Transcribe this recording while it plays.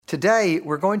Today,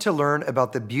 we're going to learn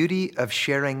about the beauty of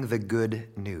sharing the good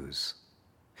news.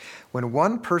 When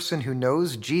one person who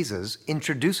knows Jesus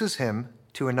introduces him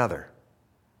to another.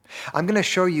 I'm going to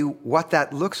show you what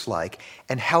that looks like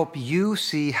and help you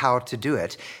see how to do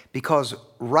it, because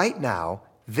right now,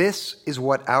 this is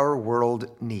what our world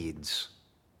needs.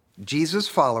 Jesus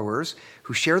followers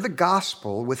who share the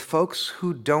gospel with folks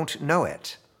who don't know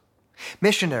it.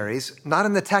 Missionaries, not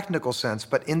in the technical sense,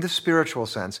 but in the spiritual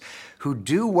sense, who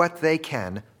do what they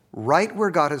can right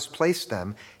where God has placed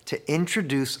them to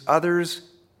introduce others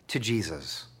to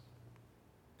Jesus.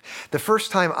 The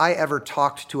first time I ever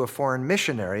talked to a foreign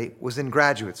missionary was in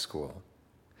graduate school.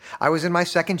 I was in my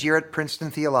second year at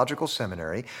Princeton Theological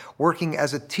Seminary, working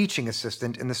as a teaching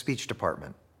assistant in the speech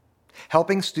department,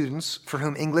 helping students for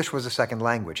whom English was a second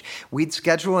language. We'd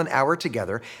schedule an hour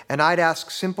together, and I'd ask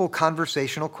simple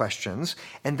conversational questions,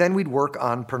 and then we'd work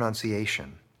on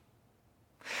pronunciation.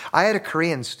 I had a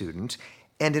Korean student,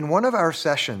 and in one of our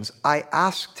sessions, I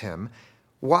asked him,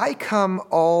 "Why come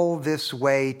all this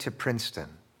way to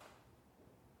Princeton?"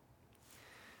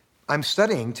 "I'm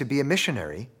studying to be a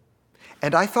missionary,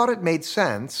 and I thought it made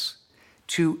sense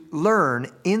to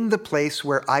learn in the place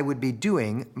where I would be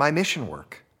doing my mission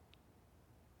work."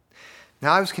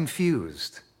 Now, I was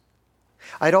confused.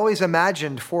 I'd always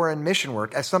imagined foreign mission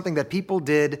work as something that people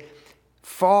did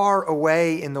far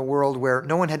away in the world where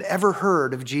no one had ever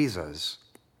heard of Jesus.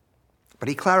 But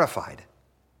he clarified,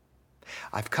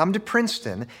 "I've come to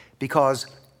Princeton because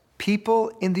people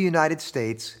in the United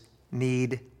States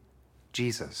need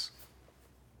Jesus."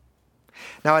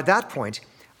 Now, at that point,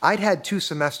 I'd had 2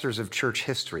 semesters of church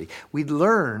history. We'd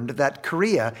learned that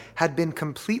Korea had been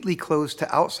completely closed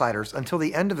to outsiders until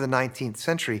the end of the 19th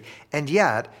century, and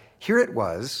yet, here it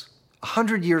was,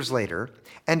 100 years later,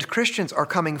 and Christians are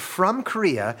coming from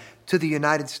Korea to the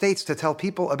United States to tell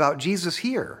people about Jesus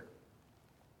here.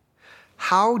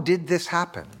 How did this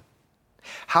happen?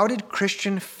 How did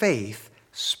Christian faith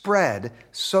spread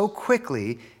so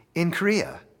quickly in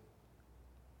Korea?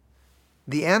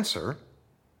 The answer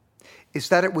is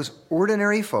that it was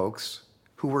ordinary folks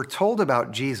who were told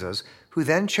about Jesus who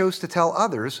then chose to tell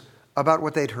others about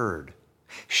what they'd heard,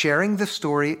 sharing the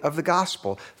story of the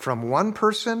gospel from one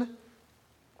person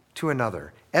to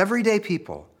another. Everyday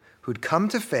people who'd come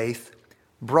to faith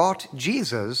brought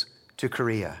Jesus to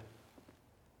Korea.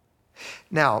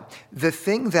 Now, the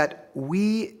thing that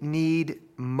we need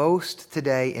most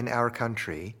today in our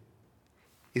country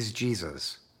is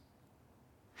Jesus.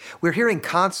 We're hearing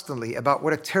constantly about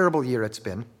what a terrible year it's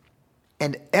been,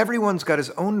 and everyone's got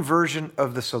his own version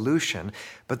of the solution,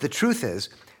 but the truth is,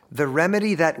 the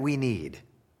remedy that we need,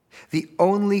 the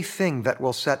only thing that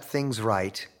will set things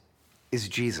right, is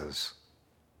Jesus.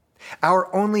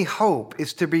 Our only hope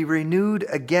is to be renewed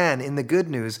again in the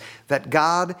good news that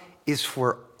God is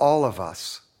for all of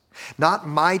us. Not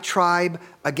my tribe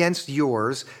against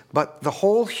yours, but the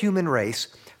whole human race.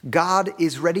 God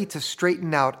is ready to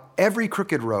straighten out every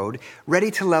crooked road, ready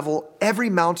to level every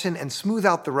mountain and smooth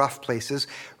out the rough places,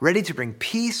 ready to bring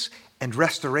peace and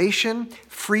restoration,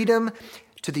 freedom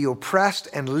to the oppressed,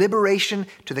 and liberation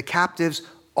to the captives.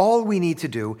 All we need to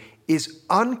do is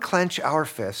unclench our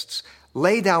fists,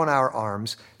 lay down our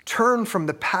arms, turn from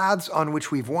the paths on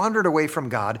which we've wandered away from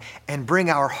God, and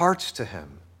bring our hearts to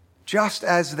Him, just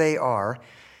as they are,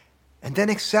 and then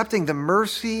accepting the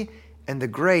mercy and the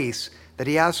grace that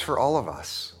He has for all of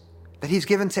us, that He's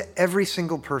given to every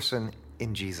single person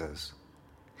in Jesus.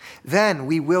 Then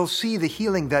we will see the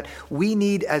healing that we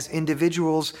need as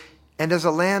individuals and as a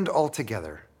land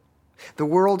altogether. The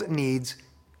world needs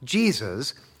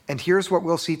Jesus, and here's what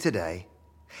we'll see today.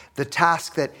 The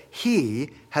task that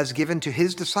He has given to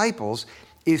His disciples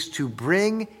is to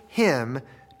bring Him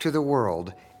to the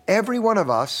world, every one of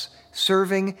us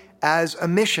serving as a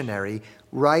missionary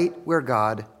right where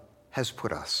God has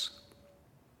put us.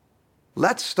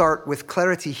 Let's start with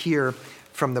clarity here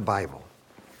from the Bible.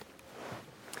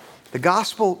 The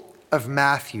Gospel of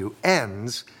Matthew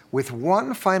ends with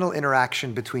one final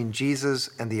interaction between Jesus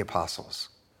and the apostles.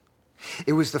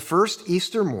 It was the first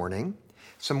Easter morning.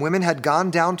 Some women had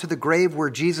gone down to the grave where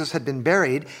Jesus had been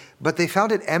buried, but they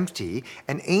found it empty.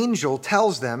 An angel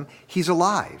tells them He's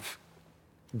alive.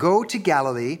 Go to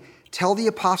Galilee, tell the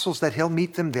apostles that He'll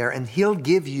meet them there, and He'll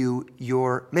give you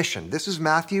your mission. This is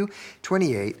Matthew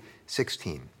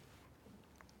 28:16.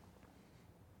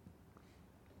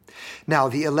 Now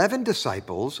the 11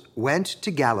 disciples went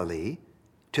to Galilee,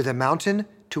 to the mountain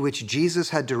to which Jesus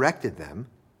had directed them.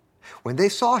 When they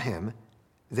saw Him,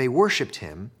 they worshipped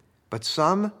Him, but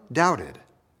some doubted.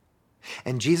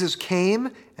 And Jesus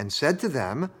came and said to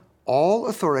them, "All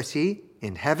authority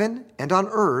in heaven and on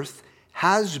earth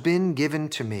has been given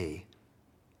to me."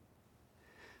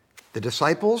 The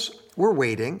disciples were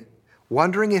waiting,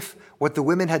 wondering if what the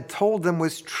women had told them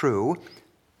was true,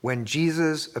 when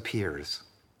Jesus appears.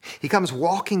 He comes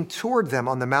walking toward them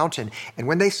on the mountain, and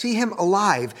when they see him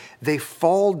alive, they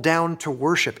fall down to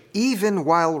worship, even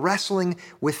while wrestling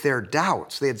with their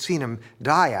doubts. They had seen him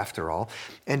die, after all.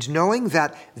 And knowing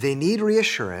that they need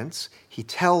reassurance, he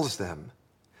tells them,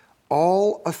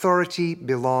 "All authority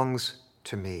belongs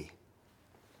to me."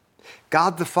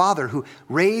 God the Father, who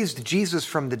raised Jesus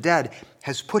from the dead,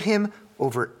 has put him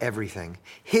over everything.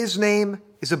 His name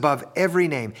is above every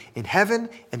name, in heaven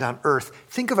and on earth.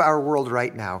 Think of our world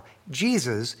right now.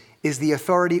 Jesus is the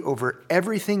authority over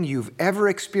everything you've ever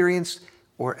experienced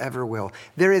or ever will.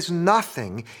 There is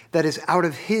nothing that is out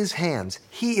of his hands.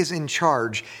 He is in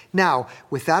charge. Now,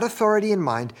 with that authority in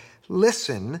mind,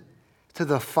 listen to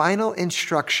the final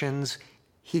instructions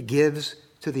he gives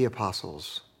to the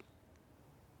apostles.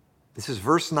 This is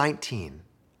verse 19.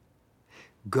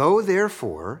 "Go,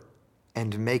 therefore,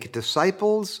 and make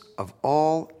disciples of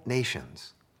all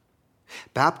nations,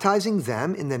 baptizing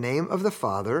them in the name of the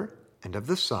Father and of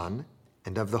the Son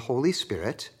and of the Holy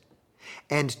Spirit,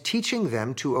 and teaching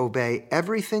them to obey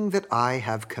everything that I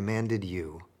have commanded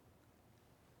you."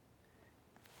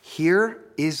 Here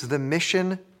is the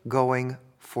mission going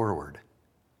forward.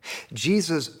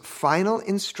 Jesus' final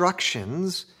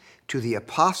instructions to the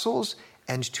apostles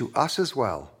and to us as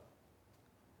well.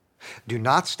 Do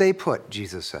not stay put,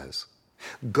 Jesus says.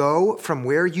 Go from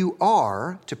where you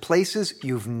are to places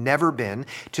you've never been,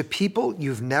 to people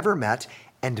you've never met,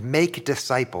 and make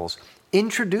disciples.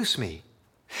 Introduce me.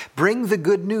 Bring the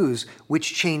good news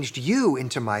which changed you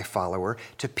into my follower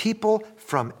to people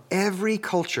from every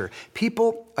culture,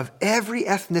 people of every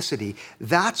ethnicity.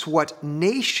 That's what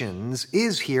nations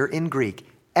is here in Greek,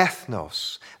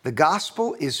 ethnos. The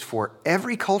gospel is for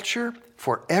every culture,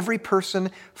 for every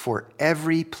person, for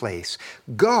every place.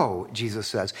 Go, Jesus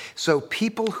says, so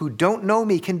people who don't know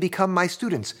me can become my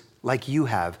students, like you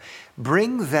have.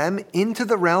 Bring them into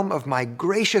the realm of my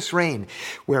gracious reign,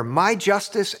 where my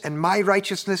justice and my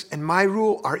righteousness and my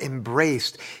rule are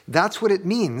embraced. That's what it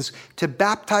means to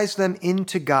baptize them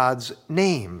into God's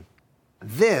name.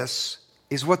 This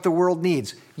is what the world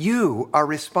needs. You are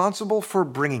responsible for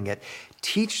bringing it.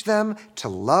 Teach them to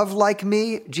love like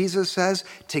me, Jesus says,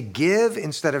 to give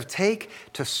instead of take,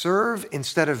 to serve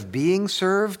instead of being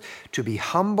served, to be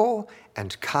humble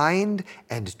and kind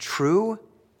and true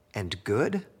and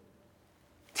good.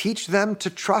 Teach them to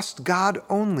trust God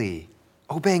only,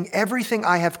 obeying everything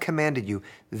I have commanded you.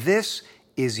 This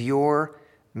is your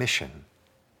mission.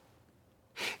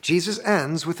 Jesus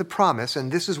ends with a promise,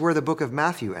 and this is where the book of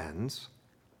Matthew ends.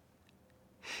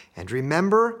 "And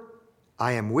remember,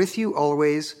 I am with you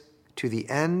always to the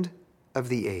end of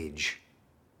the age."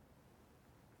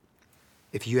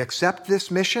 If you accept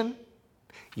this mission,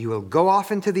 you will go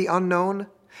off into the unknown,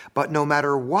 but no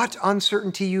matter what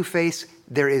uncertainty you face,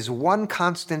 there is one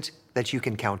constant that you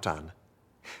can count on.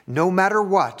 No matter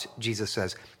what, Jesus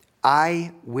says,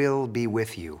 I will be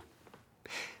with you.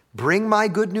 Bring my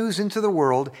good news into the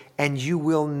world, and you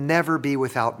will never be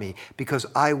without me, because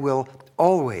I will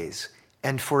always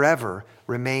and forever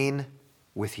remain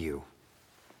with you.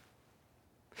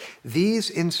 These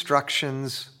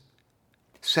instructions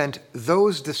sent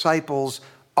those disciples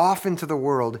off into the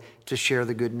world to share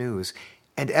the good news.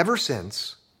 And ever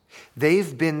since,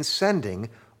 they've been sending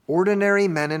ordinary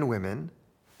men and women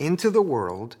into the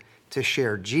world to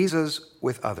share Jesus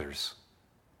with others.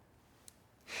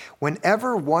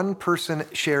 Whenever one person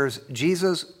shares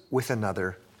Jesus with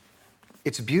another,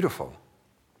 it's beautiful.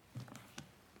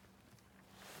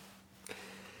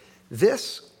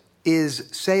 This is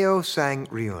Seo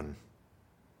Sang-ryun,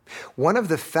 one of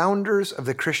the founders of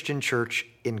the Christian church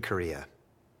in Korea.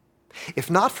 If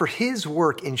not for his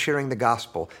work in sharing the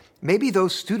gospel, maybe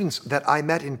those students that I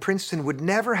met in Princeton would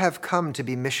never have come to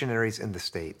be missionaries in the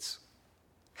States.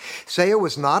 Seo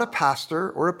was not a pastor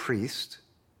or a priest.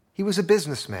 He was a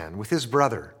businessman with his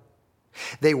brother.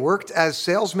 They worked as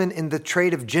salesmen in the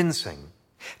trade of ginseng,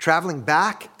 traveling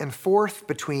back and forth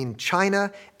between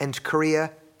China and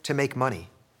Korea to make money.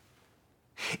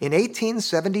 In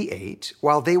 1878,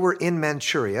 while they were in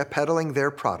Manchuria peddling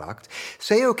their product,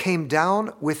 Seo came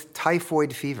down with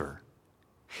typhoid fever.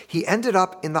 He ended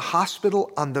up in the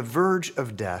hospital on the verge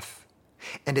of death,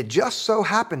 and it just so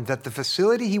happened that the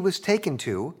facility he was taken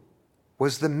to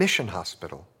was the mission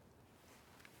hospital.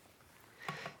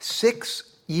 6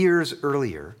 years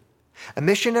earlier, a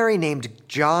missionary named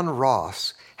John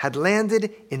Ross had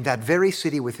landed in that very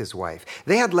city with his wife.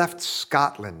 They had left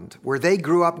Scotland, where they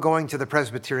grew up going to the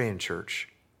Presbyterian church.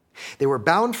 They were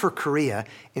bound for Korea,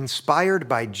 inspired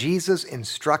by Jesus'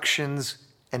 instructions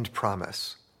and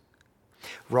promise.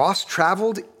 Ross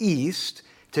traveled east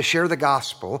to share the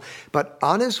gospel, but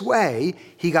on his way,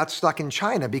 he got stuck in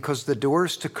China because the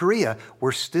doors to Korea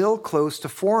were still closed to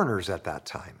foreigners at that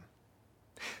time.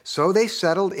 So they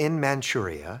settled in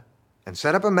Manchuria and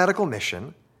set up a medical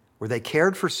mission where they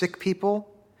cared for sick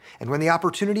people, and when the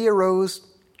opportunity arose,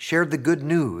 shared the good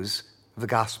news of the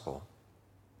gospel.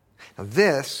 Now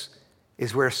this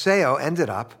is where Seo ended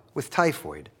up with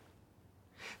typhoid.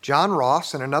 John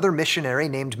Ross and another missionary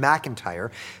named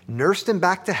McIntyre nursed him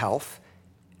back to health,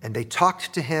 and they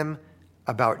talked to him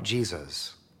about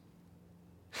Jesus,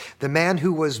 the man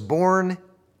who was born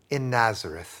in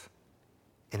Nazareth,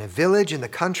 in a village in the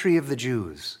country of the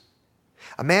Jews,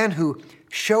 a man who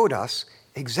showed us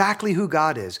exactly who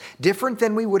God is, different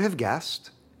than we would have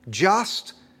guessed,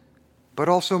 just, but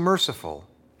also merciful,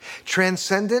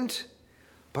 transcendent,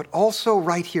 but also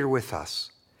right here with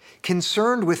us,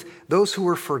 concerned with those who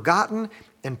were forgotten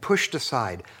and pushed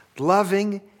aside,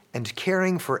 loving and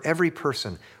caring for every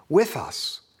person, with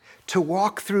us, to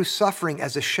walk through suffering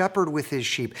as a shepherd with his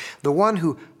sheep, the one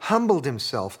who humbled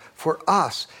himself for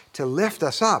us to lift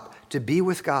us up to be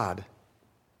with God.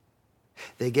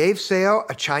 They gave Seo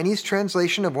a Chinese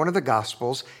translation of one of the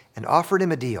Gospels and offered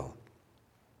him a deal.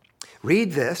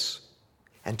 Read this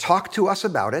and talk to us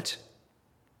about it,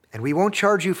 and we won't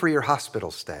charge you for your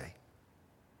hospital stay.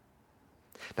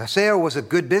 Now, Seo was a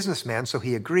good businessman, so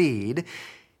he agreed.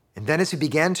 And then as he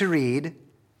began to read,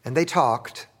 and they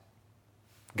talked,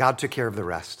 God took care of the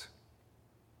rest.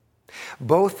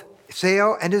 Both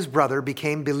Seo and his brother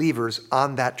became believers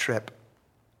on that trip.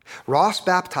 Ross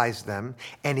baptized them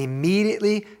and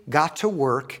immediately got to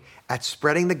work at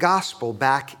spreading the gospel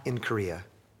back in Korea.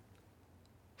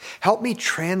 Help me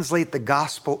translate the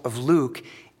gospel of Luke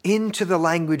into the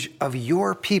language of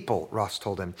your people, Ross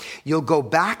told him. You'll go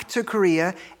back to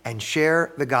Korea and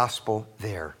share the gospel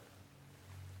there.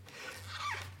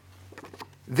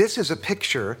 This is a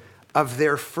picture of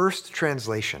their first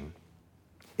translation.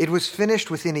 It was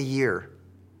finished within a year.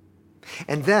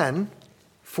 And then,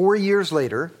 4 years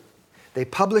later, they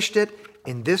published it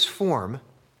in this form,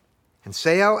 and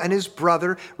Seo and his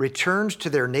brother returned to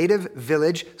their native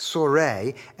village,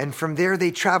 Soray, and from there they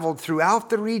traveled throughout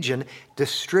the region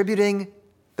distributing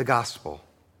the gospel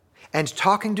and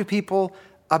talking to people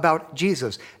about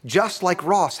Jesus, just like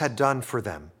Ross had done for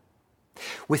them.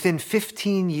 Within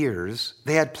 15 years,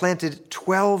 they had planted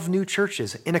 12 new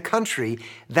churches in a country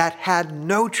that had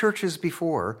no churches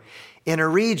before, in a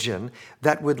region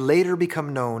that would later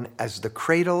become known as the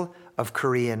cradle of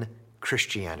Korean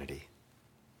Christianity.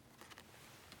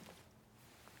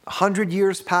 100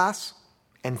 years pass,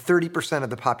 and 30% of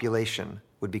the population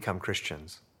would become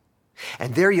Christians.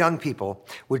 And their young people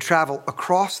would travel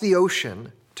across the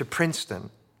ocean to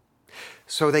Princeton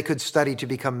so they could study to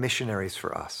become missionaries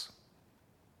for us.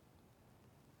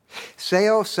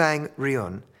 Seo Sang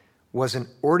Ryun was an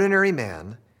ordinary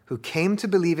man who came to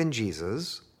believe in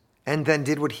Jesus and then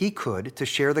did what he could to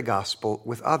share the gospel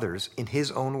with others in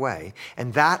his own way.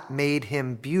 And that made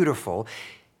him beautiful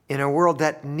in a world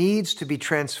that needs to be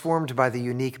transformed by the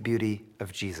unique beauty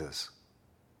of Jesus.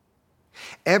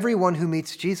 Everyone who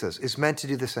meets Jesus is meant to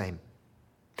do the same.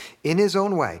 In his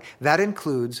own way, that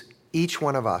includes each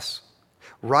one of us,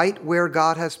 right where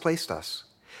God has placed us.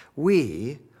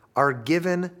 We are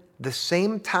given the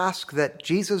same task that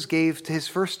Jesus gave to his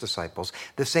first disciples,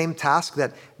 the same task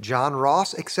that John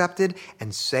Ross accepted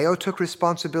and Seo took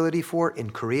responsibility for in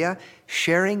Korea,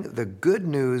 sharing the good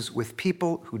news with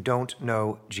people who don't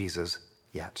know Jesus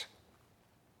yet.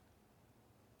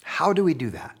 How do we do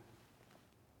that?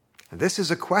 This is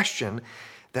a question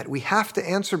that we have to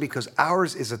answer because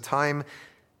ours is a time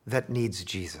that needs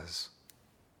Jesus.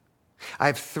 I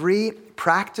have 3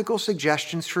 practical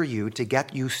suggestions for you to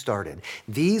get you started.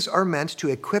 These are meant to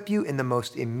equip you in the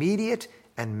most immediate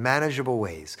and manageable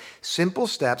ways. Simple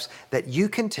steps that you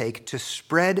can take to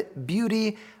spread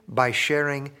beauty by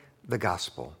sharing the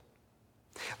gospel.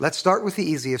 Let's start with the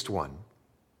easiest one.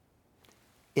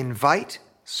 Invite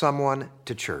someone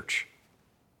to church.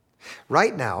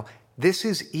 Right now, this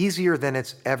is easier than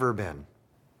it's ever been.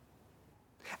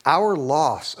 Our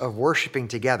loss of worshiping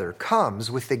together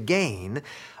comes with the gain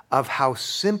of how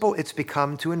simple it's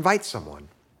become to invite someone.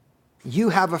 You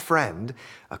have a friend,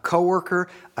 a coworker,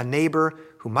 a neighbor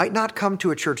who might not come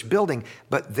to a church building,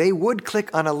 but they would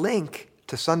click on a link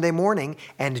to Sunday morning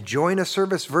and join a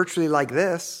service virtually like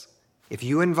this. If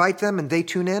you invite them and they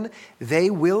tune in, they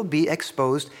will be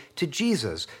exposed to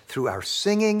Jesus through our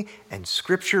singing and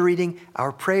scripture reading,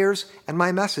 our prayers, and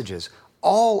my messages,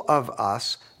 All of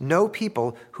us know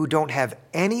people who don't have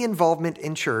any involvement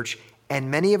in church,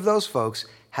 and many of those folks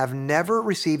have never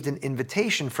received an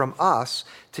invitation from us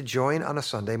to join on a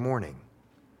Sunday morning.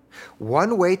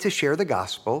 One way to share the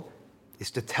gospel is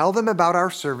to tell them about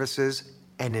our services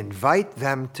and invite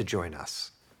them to join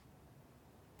us.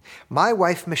 My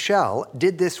wife, Michelle,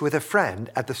 did this with a friend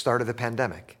at the start of the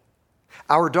pandemic.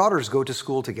 Our daughters go to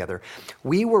school together.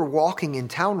 We were walking in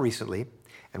town recently,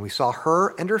 and we saw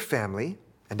her and her family,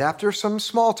 and after some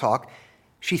small talk,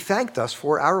 she thanked us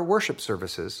for our worship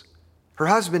services. Her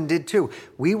husband did too.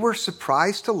 We were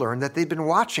surprised to learn that they'd been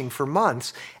watching for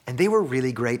months, and they were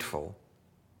really grateful.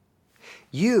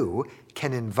 You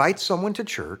can invite someone to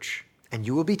church, and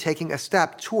you will be taking a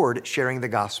step toward sharing the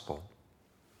gospel.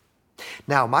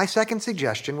 Now, my second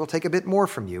suggestion will take a bit more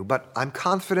from you, but I'm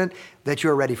confident that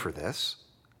you're ready for this.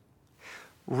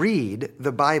 Read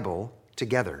the Bible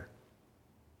together.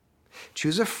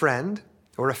 Choose a friend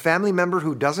or a family member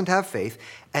who doesn't have faith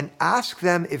and ask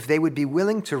them if they would be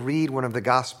willing to read one of the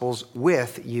Gospels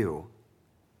with you.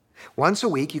 Once a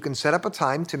week, you can set up a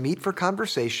time to meet for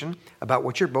conversation about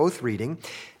what you're both reading.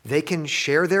 They can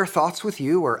share their thoughts with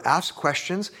you or ask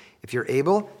questions. If you're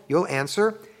able, you'll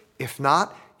answer. If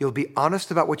not, you'll be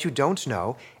honest about what you don't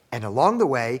know. And along the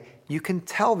way, you can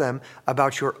tell them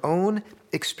about your own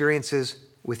experiences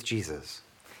with Jesus.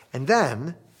 And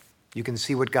then you can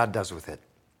see what God does with it.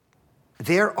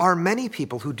 There are many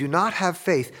people who do not have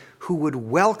faith who would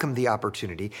welcome the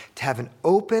opportunity to have an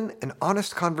open and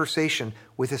honest conversation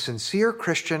with a sincere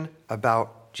Christian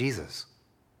about Jesus.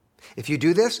 If you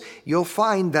do this, you'll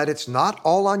find that it's not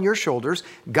all on your shoulders.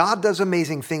 God does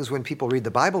amazing things when people read the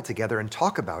Bible together and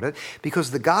talk about it, because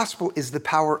the gospel is the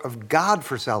power of God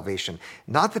for salvation,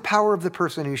 not the power of the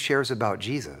person who shares about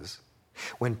Jesus.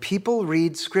 When people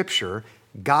read Scripture,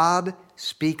 God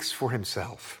speaks for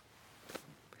himself.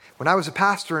 When I was a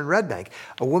pastor in Red Bank,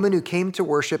 a woman who came to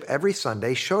worship every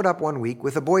Sunday showed up one week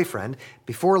with a boyfriend.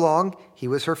 Before long, he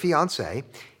was her fiancé.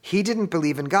 He didn't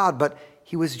believe in God, but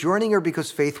he was joining her because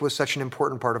faith was such an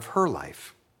important part of her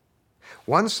life.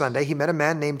 One Sunday, he met a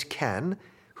man named Ken,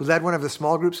 who led one of the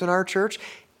small groups in our church.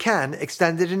 Ken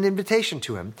extended an invitation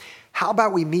to him. How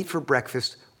about we meet for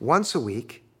breakfast once a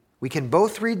week? We can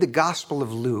both read the Gospel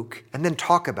of Luke and then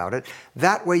talk about it.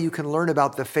 That way you can learn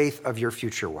about the faith of your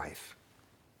future wife.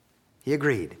 He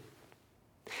agreed.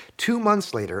 2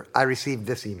 months later, I received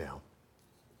this email.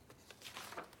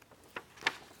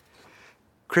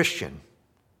 Christian,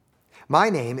 my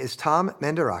name is Tom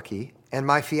Mandaraki, and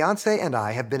my fiancé and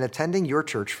I have been attending your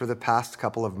church for the past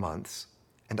couple of months.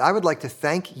 And I would like to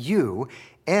thank you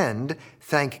and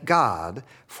thank God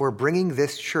for bringing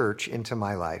this church into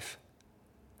my life.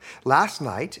 Last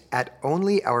night, at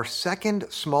only our second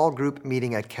small group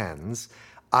meeting at Ken's,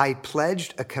 I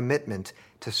pledged a commitment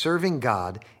to serving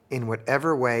God in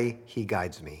whatever way he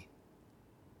guides me.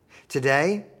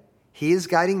 Today, he is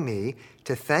guiding me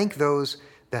to thank those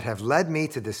that have led me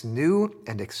to this new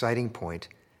and exciting point.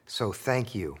 So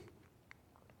thank you.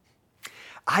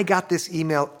 I got this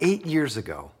email 8 years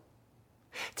ago.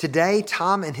 Today,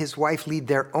 Tom and his wife lead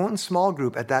their own small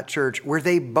group at that church where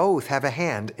they both have a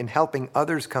hand in helping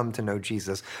others come to know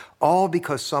Jesus, all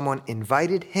because someone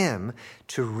invited him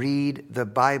to read the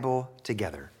Bible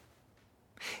together.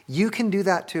 You can do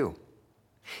that too.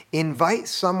 Invite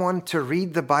someone to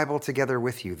read the Bible together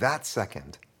with you. That's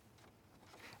second.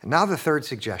 And now the third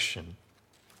suggestion.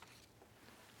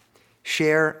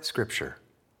 Share Scripture.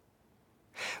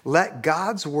 Let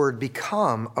God's word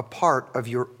become a part of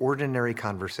your ordinary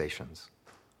conversations.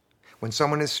 When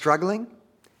someone is struggling,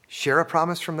 share a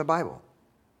promise from the Bible.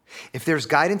 If there's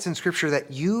guidance in Scripture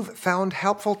that you've found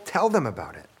helpful, tell them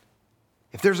about it.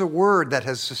 If there's a word that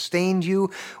has sustained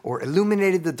you or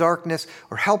illuminated the darkness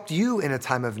or helped you in a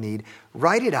time of need,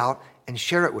 write it out and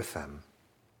share it with them.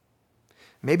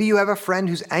 Maybe you have a friend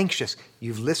who's anxious.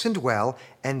 You've listened well,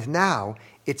 and now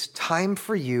it's time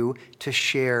for you to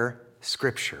share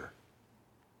Scripture.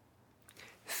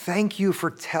 Thank you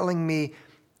for telling me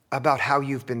about how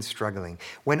you've been struggling.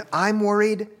 When I'm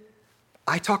worried,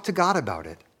 I talk to God about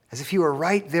it, as if He were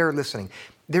right there listening.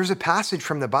 There's a passage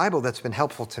from the Bible that's been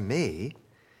helpful to me.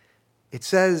 It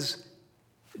says,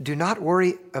 "Do not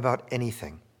worry about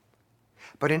anything,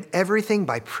 but in everything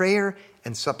by prayer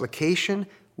and supplication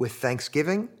with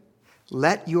thanksgiving,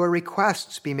 let your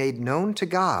requests be made known to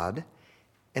God,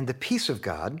 and the peace of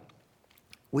God,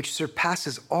 which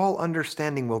surpasses all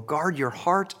understanding, will guard your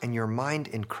heart and your mind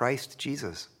in Christ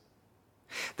Jesus."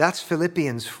 That's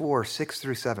Philippians 4, 6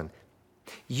 through 7.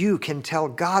 You can tell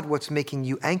God what's making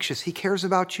you anxious. He cares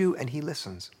about you and He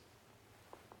listens.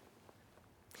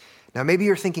 Now, maybe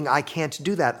you're thinking, I can't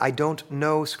do that. I don't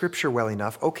know Scripture well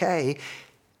enough. Okay,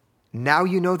 now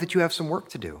you know that you have some work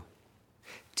to do.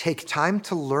 Take time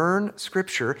to learn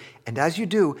Scripture, and as you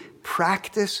do,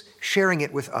 practice sharing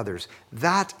it with others.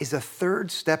 That is a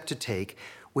third step to take,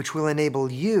 which will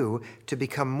enable you to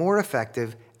become more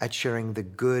effective at sharing the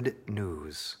good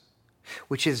news,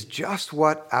 which is just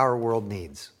what our world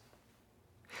needs.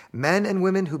 Men and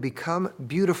women who become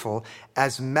beautiful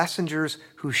as messengers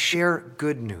who share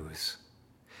good news,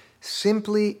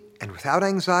 simply and without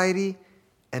anxiety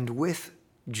and with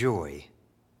joy.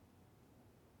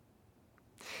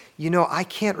 You know, I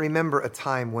can't remember a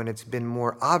time when it's been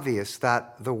more obvious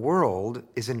that the world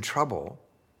is in trouble.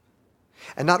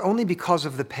 And not only because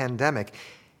of the pandemic,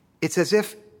 it's as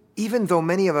if even though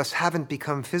many of us haven't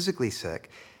become physically sick,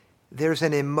 there's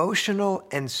an emotional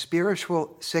and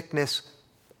spiritual sickness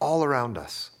all around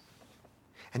us.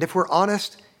 And if we're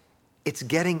honest, it's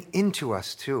getting into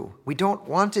us too. We don't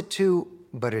want it to,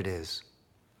 but it is.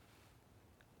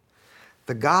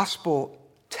 The gospel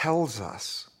tells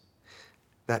us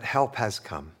that help has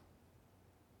come.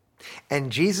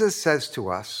 And Jesus says to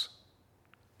us,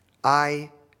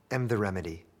 I am the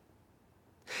remedy.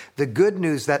 The good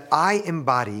news that I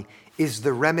embody is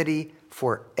the remedy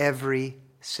for every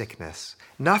sickness.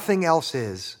 Nothing else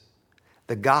is.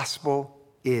 The gospel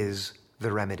is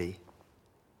the remedy.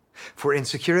 For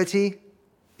insecurity,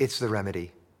 it's the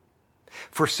remedy.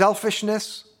 For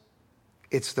selfishness,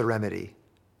 it's the remedy.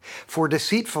 For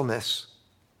deceitfulness,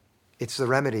 it's the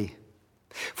remedy.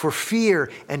 For fear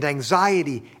and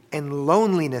anxiety and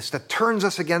loneliness that turns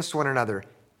us against one another,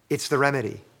 it's the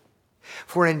remedy.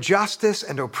 For injustice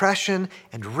and oppression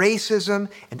and racism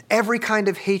and every kind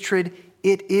of hatred,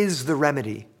 it is the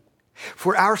remedy.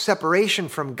 For our separation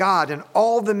from God and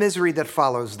all the misery that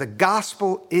follows, the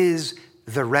gospel is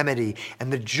the remedy.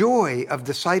 And the joy of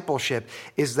discipleship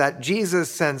is that Jesus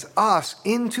sends us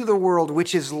into the world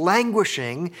which is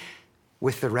languishing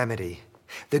with the remedy.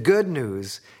 The good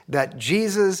news that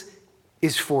Jesus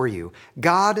is for you.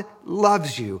 God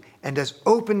loves you and has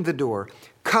opened the door.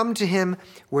 Come to him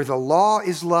where the law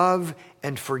is love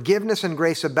and forgiveness and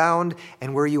grace abound,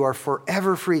 and where you are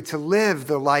forever free to live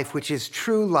the life which is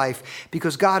true life,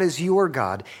 because God is your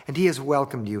God, and he has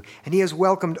welcomed you, and he has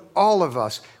welcomed all of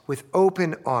us with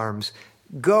open arms.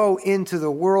 Go into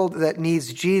the world that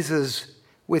needs Jesus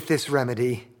with this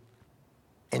remedy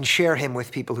and share him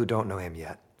with people who don't know him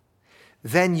yet.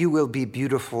 Then you will be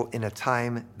beautiful in a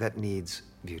time that needs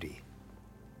beauty.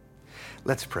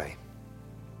 Let's pray.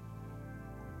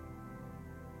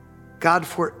 God,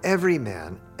 for every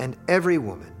man and every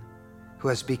woman who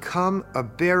has become a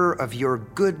bearer of your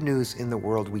good news in the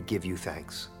world, we give you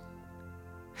thanks.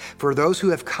 For those who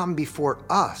have come before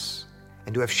us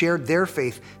and who have shared their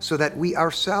faith so that we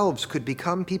ourselves could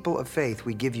become people of faith,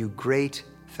 we give you great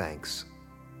thanks.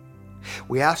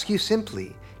 We ask you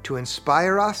simply to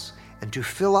inspire us and to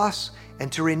fill us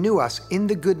and to renew us in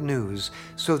the good news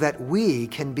so that we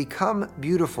can become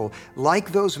beautiful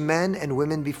like those men and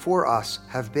women before us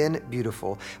have been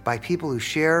beautiful, by people who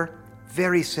share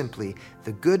very simply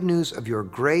the good news of your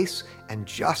grace and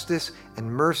justice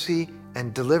and mercy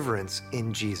and deliverance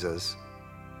in Jesus.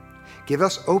 Give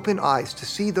us open eyes to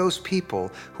see those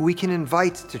people who we can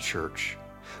invite to church,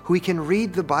 who we can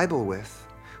read the Bible with,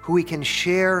 who we can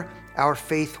share our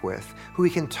faith with, who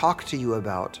we can talk to you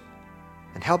about.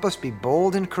 And help us be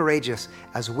bold and courageous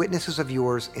as witnesses of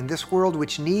yours in this world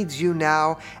which needs you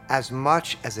now as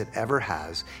much as it ever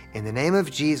has. In the name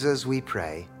of Jesus we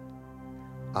pray.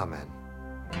 Amen.